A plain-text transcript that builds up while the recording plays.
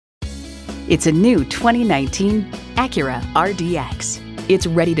It's a new 2019 Acura RDX. It's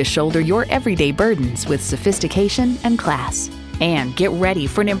ready to shoulder your everyday burdens with sophistication and class. And get ready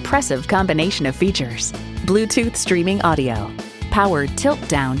for an impressive combination of features: Bluetooth streaming audio, power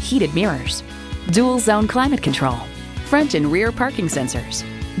tilt-down heated mirrors, dual-zone climate control, front and rear parking sensors,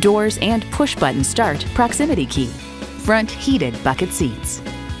 doors and push-button start proximity key, front heated bucket seats,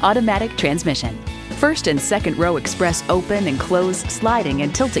 automatic transmission, first and second row express open and close sliding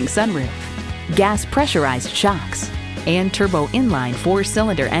and tilting sunroof, gas pressurized shocks, and turbo inline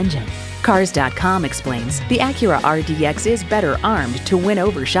 4-cylinder engine. Cars.com explains the Acura RDX is better armed to win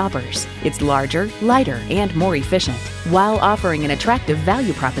over shoppers. It's larger, lighter, and more efficient, while offering an attractive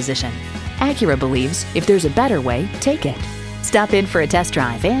value proposition. Acura believes if there's a better way, take it. Stop in for a test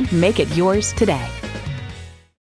drive and make it yours today.